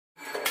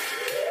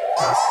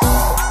Hello,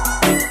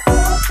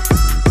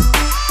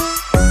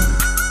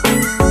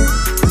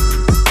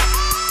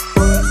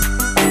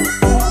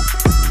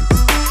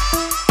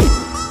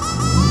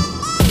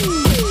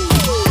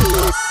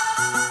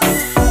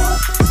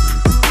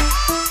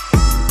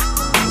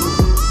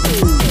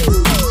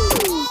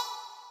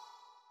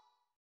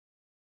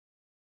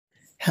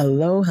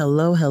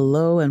 hello,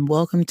 hello, and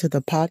welcome to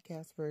the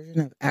podcast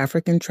version of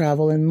African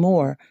Travel and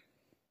More.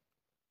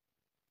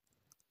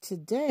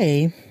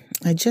 Today,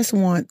 I just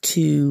want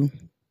to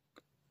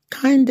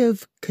kind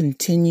of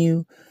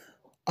continue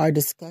our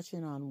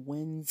discussion on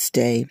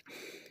Wednesday.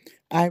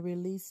 I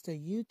released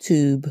a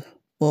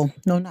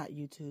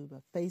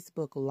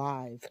Facebook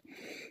Live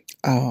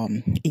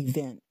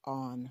event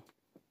on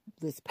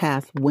this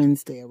past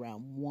Wednesday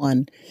around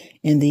 1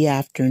 in the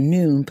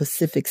afternoon,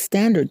 Pacific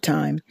Standard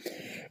Time.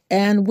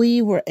 And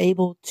we were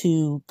able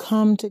to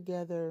come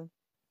together,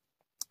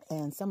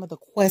 and some of the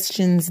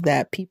questions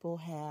that people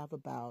have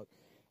about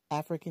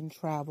African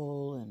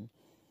travel and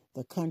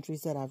the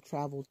countries that I've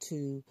traveled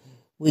to,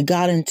 we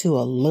got into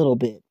a little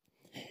bit.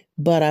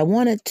 But I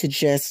wanted to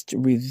just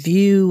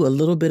review a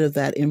little bit of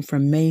that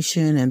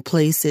information and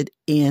place it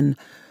in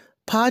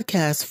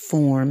podcast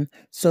form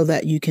so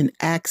that you can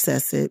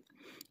access it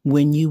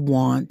when you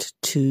want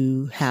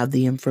to have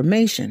the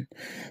information.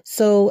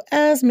 So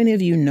as many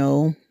of you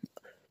know,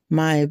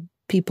 my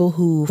people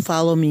who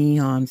follow me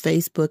on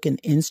Facebook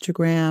and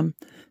Instagram,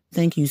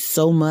 thank you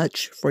so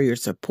much for your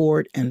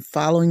support and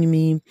following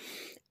me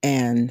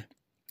and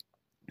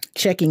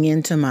checking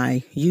into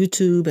my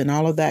YouTube and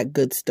all of that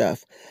good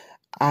stuff.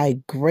 I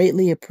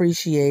greatly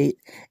appreciate,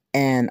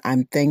 and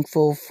I'm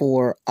thankful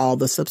for all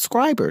the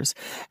subscribers.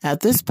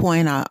 At this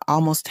point, I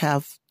almost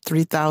have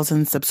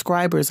 3,000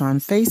 subscribers on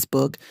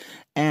Facebook,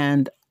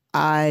 and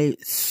I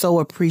so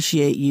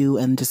appreciate you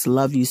and just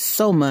love you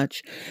so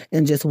much,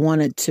 and just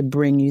wanted to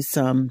bring you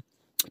some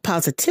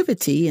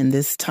positivity in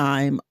this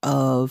time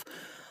of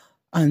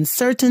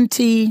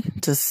uncertainty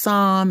to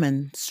some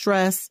and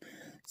stress.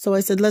 So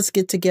I said, let's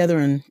get together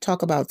and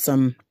talk about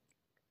some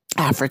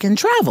African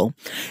travel.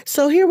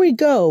 So here we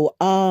go.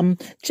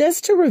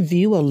 Just to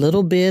review a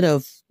little bit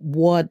of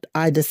what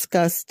I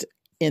discussed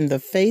in the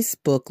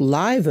Facebook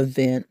Live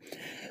event,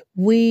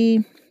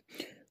 we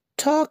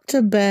talked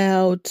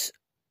about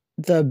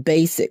the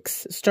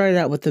basics, started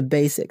out with the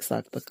basics,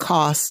 like the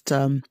cost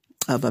of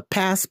a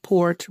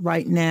passport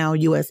right now.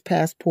 U.S.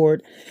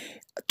 passport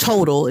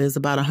total is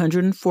about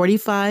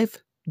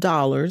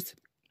 $145.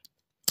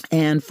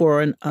 And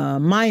for a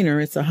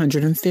minor, it's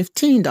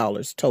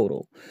 $115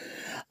 total.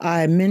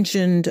 I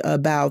mentioned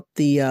about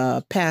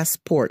the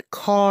passport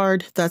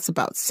card. That's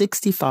about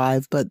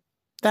 $65, but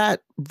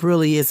that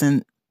really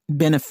isn't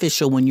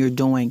beneficial when you're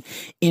doing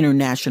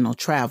international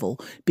travel,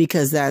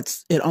 because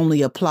it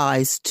only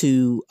applies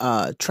to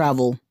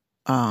travel,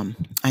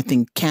 I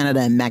think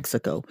Canada and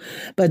Mexico,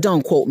 but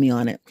don't quote me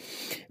on it.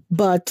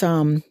 But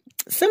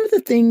some of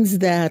the things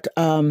that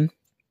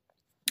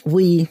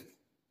we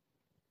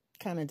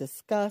kind of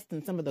discussed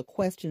and some of the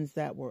questions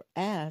that were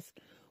asked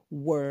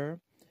were,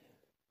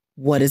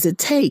 what does it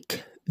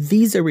take?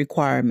 Visa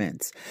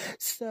requirements.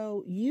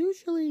 So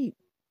usually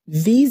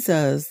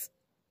visas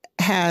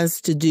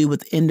has to do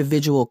with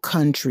individual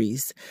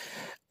countries.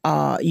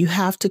 You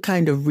have to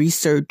kind of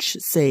research,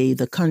 say,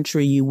 the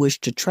country you wish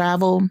to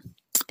travel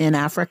in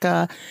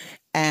Africa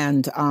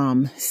and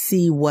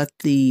see what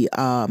the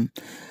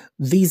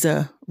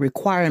visa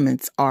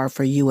requirements are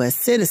for U.S.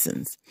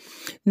 citizens.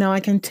 Now, I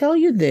can tell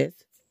you this.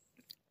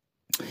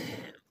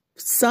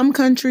 Some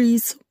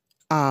countries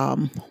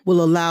will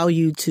allow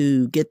you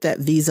to get that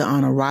visa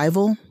on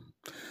arrival.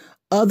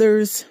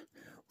 Others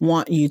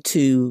want you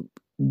to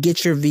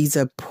get your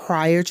visa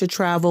prior to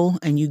travel,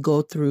 and you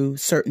go through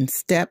certain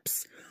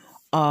steps.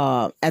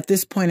 At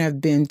this point,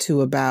 I've been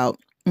to about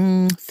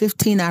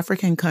 15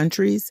 African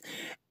countries,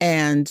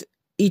 and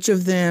each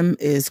of them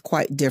is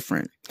quite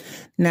different.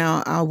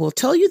 Now, I will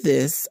tell you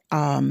this,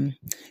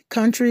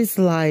 countries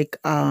like,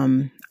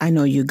 I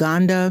know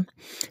Uganda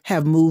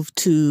have moved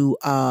to,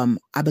 I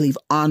believe,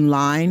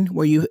 online,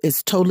 where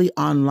it's totally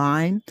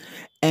online,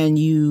 and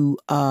you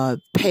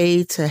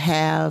pay to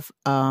have,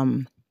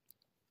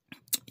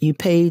 you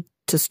pay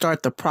to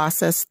start the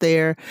process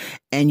there,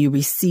 and you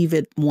receive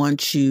it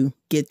once you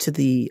get to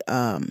the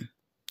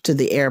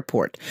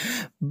airport.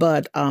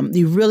 But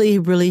you really,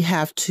 really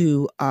have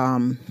to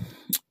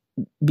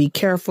be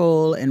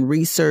careful and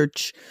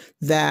research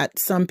that.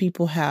 Some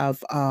people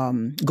have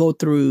go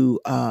through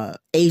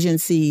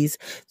agencies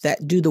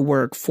that do the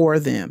work for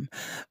them.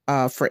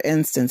 For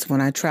instance, when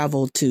I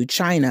traveled to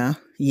China,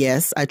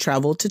 yes, I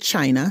traveled to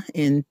China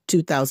in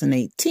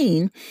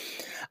 2018.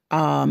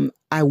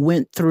 I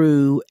went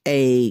through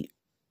a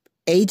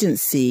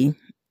agency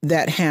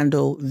that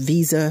handled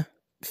visa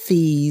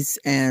fees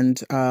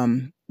and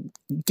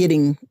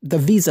getting the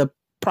visa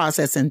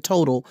process in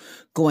total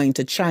going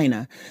to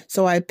China.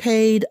 So I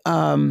paid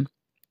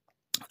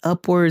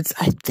upwards,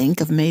 I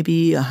think, of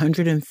maybe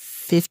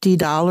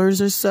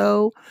 $150 or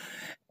so.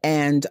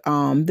 And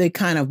they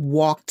kind of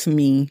walked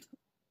me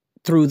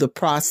through the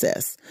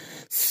process.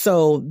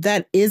 So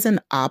that is an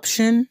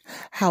option.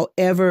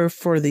 However,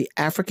 for the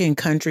African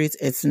countries,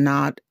 it's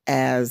not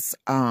as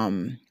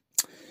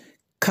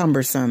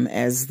cumbersome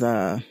as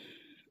the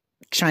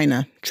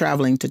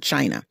traveling to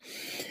China.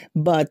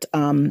 But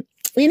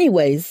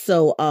anyways,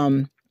 so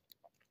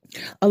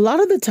a lot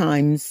of the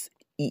times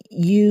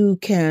you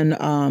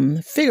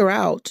can figure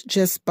out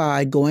just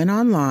by going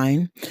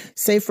online.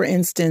 Say, for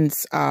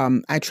instance,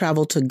 I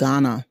travel to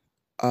Ghana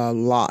a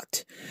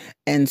lot.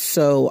 And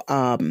so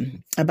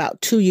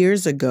about 2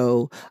 years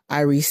ago, I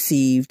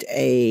received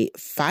a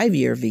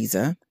 5-year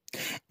visa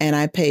and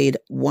I paid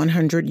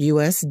 100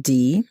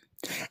 USD.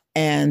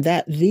 And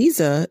that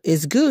visa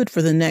is good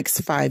for the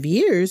next 5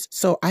 years.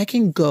 So I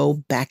can go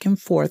back and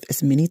forth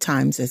as many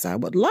times as I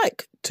would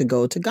like to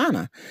go to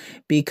Ghana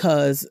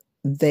because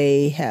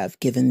they have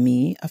given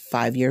me a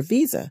 5-year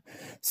visa.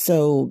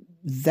 So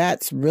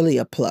that's really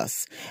a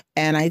plus.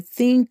 And I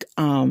think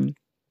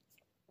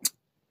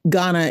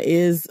Ghana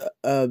is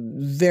a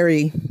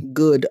very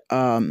good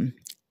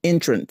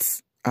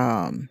entrance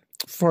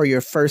for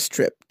your first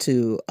trip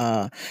to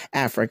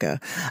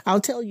Africa.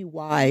 I'll tell you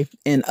why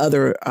in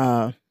other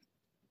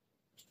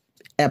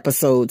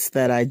episodes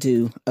that I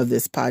do of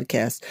this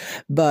podcast.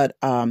 But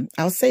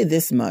I'll say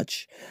this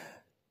much.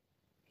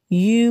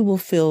 You will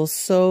feel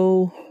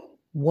so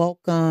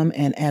welcome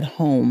and at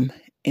home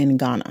in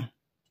Ghana.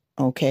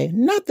 Okay.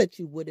 Not that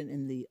you wouldn't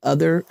in the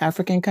other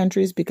African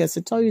countries, because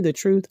to tell you the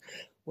truth,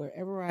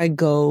 wherever I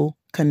go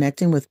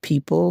connecting with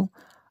people,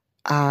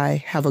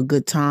 I have a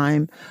good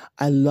time.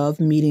 I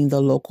love meeting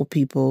the local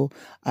people.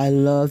 I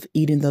love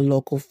eating the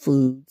local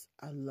foods.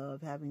 I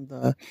love having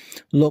the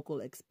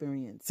local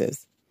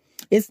experiences.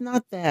 It's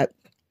not that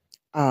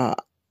I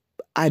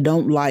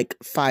don't like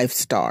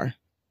 5-star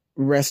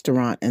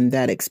restaurant and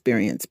that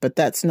experience, but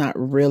that's not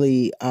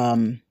really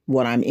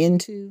what I'm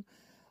into.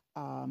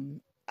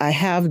 I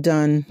have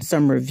done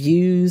some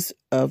reviews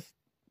of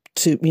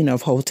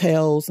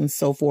hotels and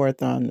so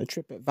forth on the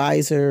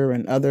TripAdvisor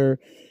and other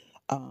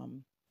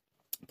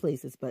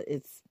places, but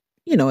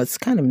it's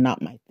kind of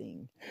not my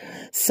thing.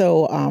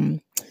 So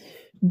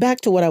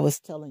back to what I was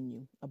telling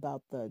you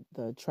about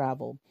the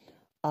travel.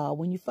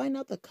 When you find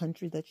out the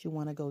country that you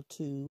want to go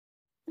to,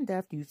 and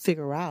after you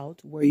figure out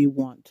where you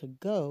want to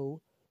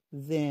go,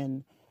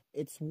 then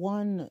it's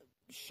one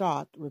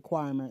shot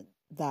requirement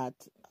that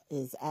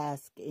is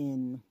asked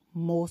in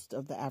most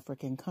of the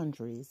African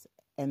countries,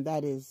 and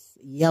that is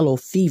yellow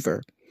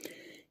fever.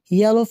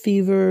 Yellow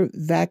fever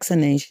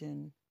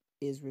vaccination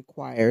is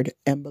required,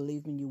 and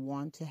believe me, you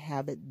want to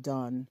have it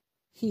done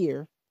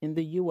here in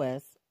the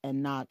U.S.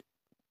 and not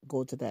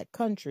go to that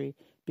country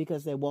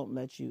because they won't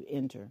let you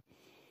enter.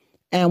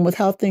 And with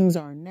how things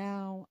are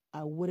now,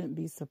 I wouldn't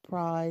be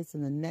surprised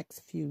in the next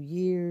few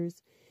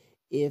years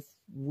if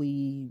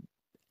we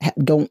have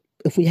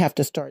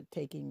to start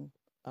taking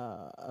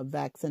a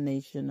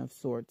vaccination of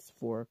sorts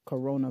for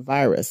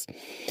coronavirus.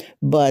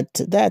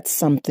 But that's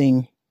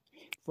something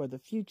for the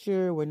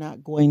future. We're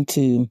not going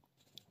to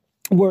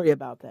worry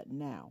about that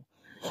now.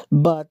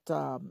 But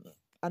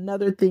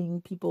another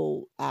thing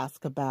people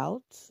ask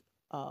about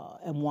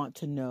and want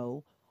to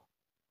know,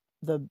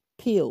 the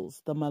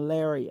pills, the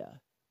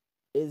malaria.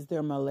 Is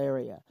there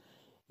malaria?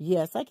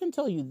 Yes, I can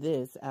tell you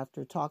this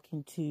after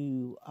talking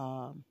to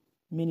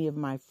many of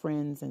my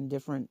friends in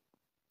different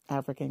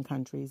African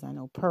countries. I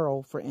know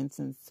Pearl, for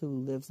instance, who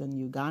lives in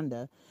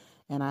Uganda,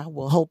 and I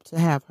will hope to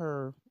have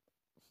her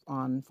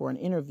on for an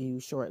interview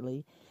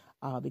shortly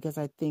because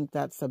I think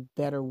that's a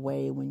better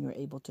way when you're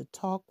able to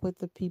talk with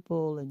the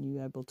people and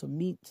you're able to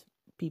meet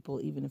people,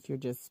 even if you're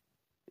just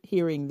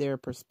hearing their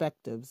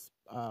perspectives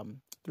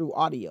through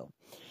audio.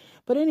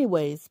 But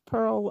anyways,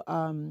 Pearl,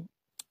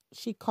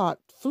 she caught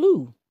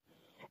flu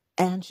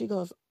and she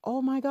goes,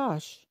 "Oh my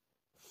gosh,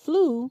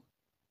 flu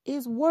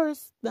is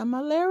worse than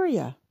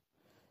malaria."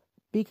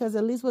 Because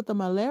at least with the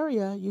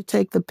malaria, you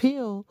take the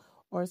pill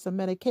or some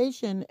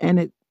medication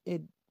and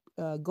it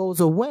goes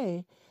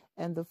away.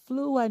 And the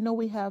flu, I know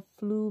we have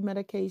flu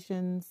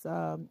medications.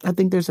 I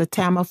think there's a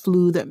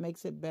Tamiflu that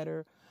makes it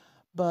better.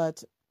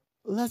 But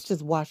let's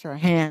just wash our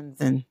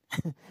hands and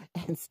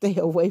and stay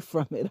away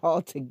from it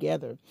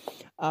altogether,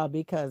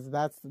 because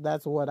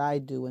that's what I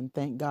do. And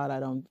thank God I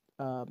don't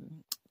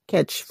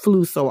catch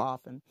flu so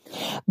often.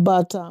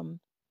 But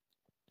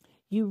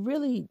you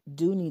really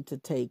do need to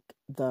take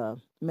the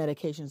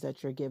medications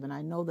that you're given.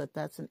 I know that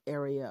that's an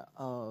area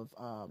of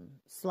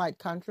slight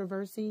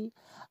controversy.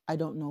 I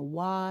don't know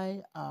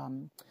why.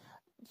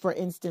 For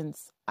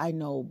instance, I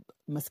know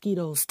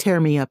mosquitoes tear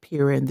me up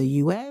here in the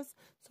U.S.,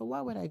 so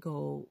why would I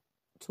go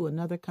to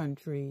another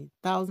country,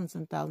 thousands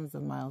and thousands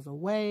of miles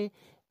away,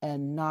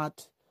 and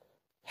not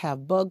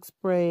have bug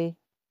spray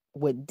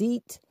with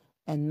DEET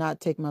and not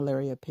take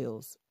malaria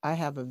pills? I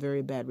have a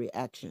very bad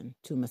reaction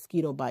to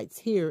mosquito bites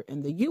here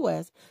in the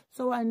U.S.,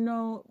 so I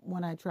know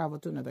when I travel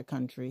to another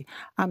country,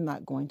 I'm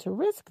not going to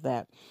risk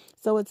that.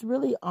 So it's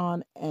really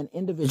on an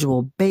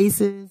individual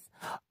basis.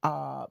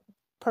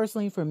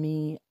 Personally, for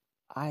me,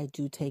 I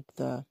do take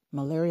the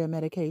malaria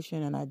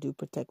medication and I do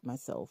protect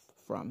myself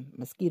from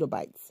mosquito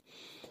bites.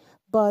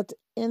 But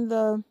in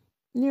the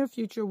near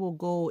future, we'll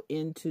go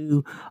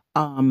into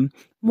um,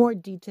 more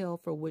detail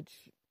for which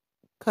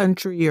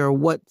country or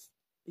what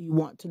you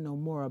want to know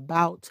more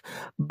about.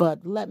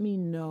 But let me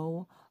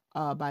know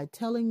by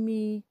telling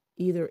me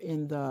either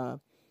in the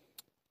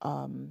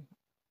um,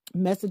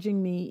 messaging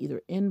me,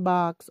 either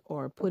inbox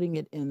or putting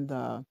it in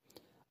the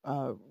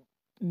uh,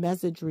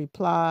 message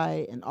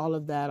reply and all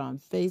of that on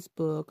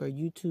Facebook or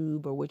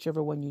YouTube or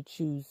whichever one you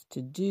choose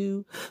to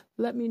do.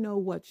 Let me know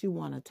what you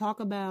want to talk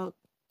about.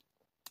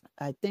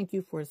 I thank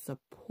you for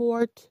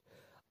support.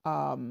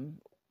 Um,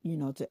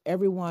 to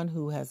everyone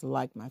who has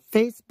liked my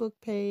Facebook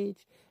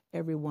page,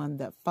 everyone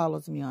that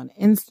follows me on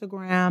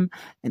Instagram,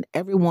 and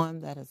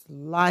everyone that has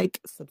liked,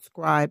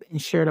 subscribed,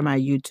 and shared on my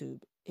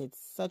YouTube. It's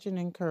such an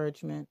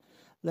encouragement.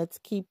 Let's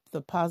keep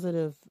the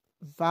positive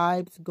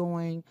vibes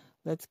going.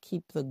 Let's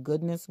keep the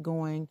goodness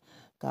going.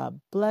 God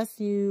bless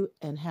you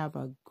and have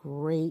a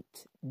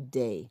great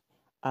day.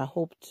 I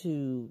hope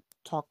to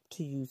talk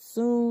to you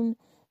soon,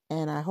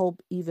 and I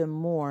hope even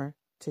more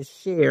to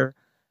share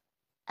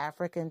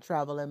African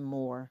travel and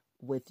more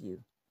with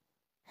you.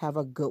 Have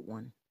a good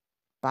one.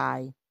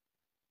 Bye.